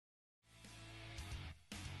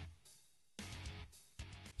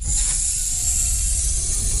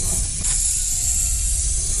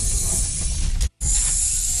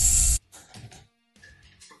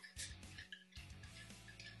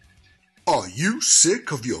you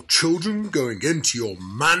sick of your children going into your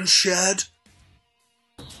man shed?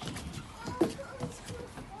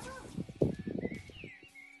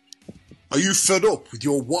 Are you fed up with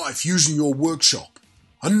your wife using your workshop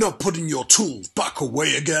and not putting your tools back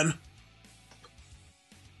away again?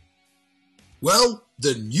 Well,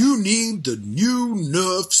 then you need the new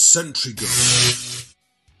Nerf Sentry gun.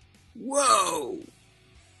 Whoa!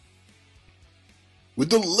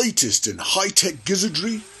 With the latest in high-tech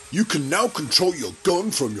gizzardry, you can now control your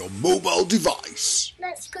gun from your mobile device.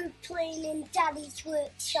 Let's go playing in Daddy's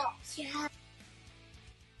workshop, yeah.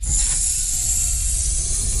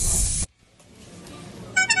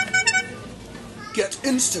 Get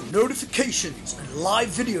instant notifications and live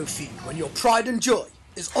video feed when your pride and joy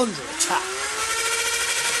is under attack.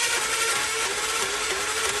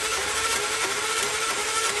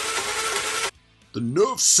 The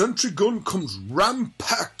Nerf Sentry gun comes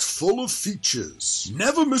ram-packed full of features.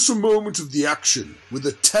 Never miss a moment of the action with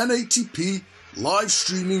a 1080p live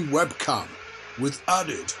streaming webcam with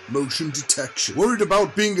added motion detection. Worried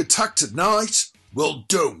about being attacked at night? Well,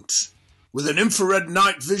 don't. With an infrared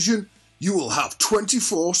night vision, you will have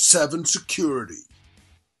 24/7 security.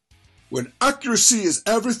 When accuracy is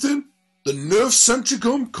everything, the Nerf Sentry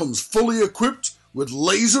gun comes fully equipped with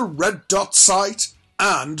laser red dot sight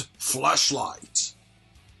and flashlight.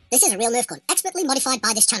 This is a real Nerf gun, expertly modified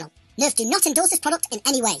by this channel. Nerf do not endorse this product in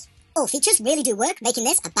any way. All features really do work, making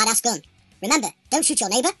this a badass gun. Remember, don't shoot your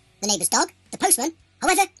neighbour, the neighbour's dog, the postman.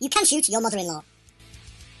 However, you can shoot your mother-in-law.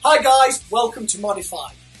 Hi guys, welcome to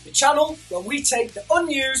Modify, the channel where we take the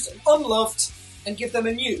unused and unloved and give them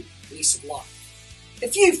a new lease of life.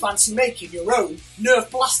 If you fancy making your own Nerf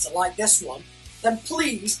blaster like this one, then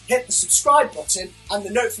please hit the subscribe button and the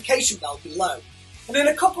notification bell below. And in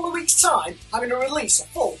a couple of weeks' time, I'm going to release a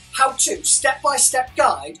full how-to step-by-step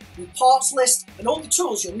guide with parts list and all the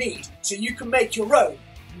tools you'll need so you can make your own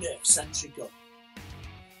Nerf Sentry gun.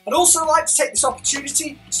 I'd also like to take this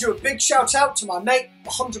opportunity to do a big shout out to my mate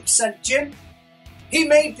 100% Jim. He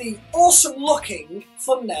made the awesome looking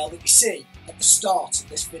thumbnail that you see at the start of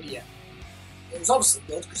this video. It was obviously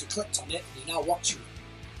good because you clicked on it and you're now watching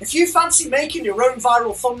it. If you fancy making your own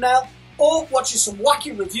viral thumbnail or watching some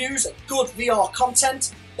wacky reviews and good VR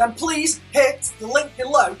content, then please hit the link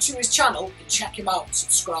below to his channel and check him out and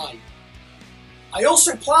subscribe. I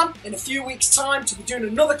also plan in a few weeks' time to be doing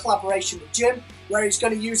another collaboration with Jim where he's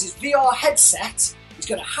going to use his VR headset, he's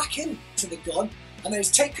going to hack into the gun and then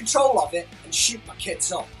he's take control of it and shoot my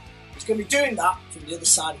kids up. He's going to be doing that from the other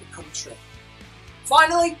side of the country.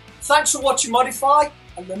 Finally, thanks for watching Modify,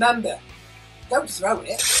 and remember, don't throw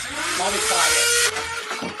it, modify it.